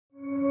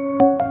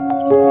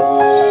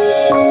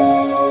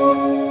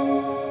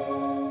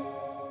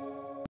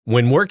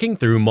When working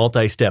through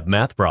multi-step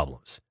math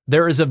problems,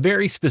 there is a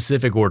very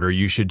specific order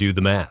you should do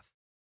the math.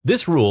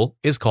 This rule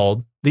is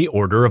called the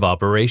order of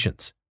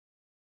operations.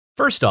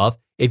 First off,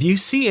 if you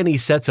see any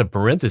sets of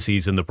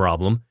parentheses in the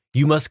problem,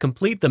 you must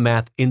complete the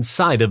math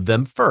inside of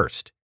them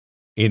first.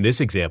 In this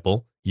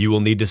example, you will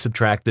need to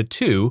subtract the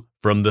 2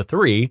 from the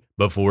 3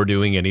 before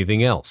doing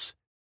anything else.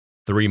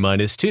 3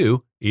 minus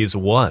 2 is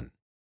 1.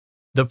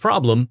 The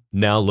problem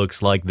now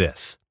looks like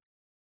this.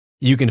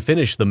 You can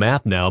finish the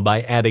math now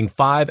by adding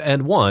 5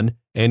 and 1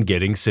 and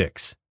getting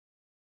 6.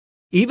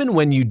 Even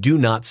when you do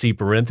not see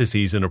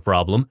parentheses in a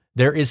problem,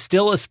 there is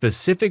still a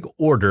specific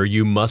order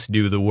you must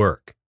do the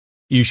work.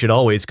 You should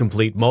always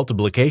complete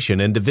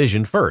multiplication and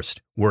division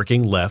first,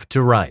 working left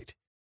to right.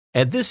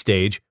 At this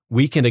stage,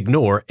 we can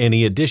ignore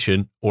any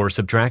addition or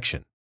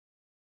subtraction.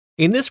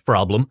 In this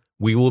problem,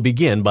 we will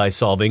begin by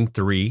solving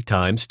 3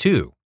 times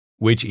 2,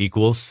 which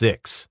equals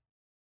 6.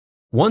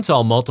 Once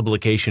all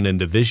multiplication and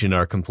division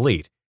are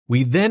complete,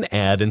 we then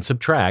add and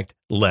subtract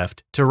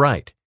left to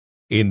right.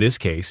 In this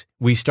case,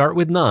 we start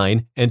with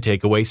 9 and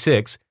take away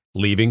 6,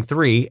 leaving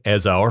 3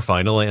 as our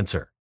final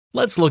answer.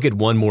 Let's look at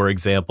one more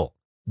example,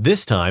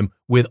 this time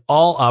with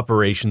all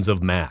operations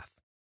of math.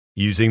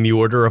 Using the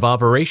order of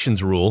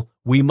operations rule,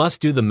 we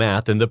must do the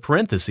math in the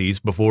parentheses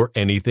before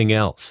anything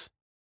else.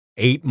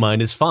 8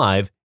 minus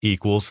 5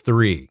 equals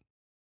 3.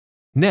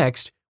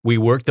 Next, we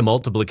work the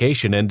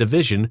multiplication and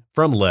division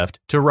from left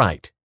to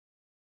right.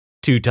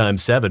 2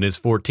 times 7 is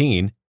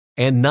 14,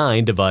 and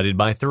 9 divided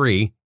by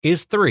 3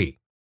 is 3.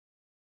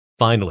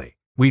 Finally,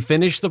 we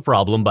finish the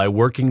problem by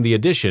working the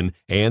addition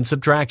and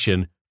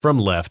subtraction from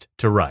left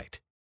to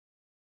right.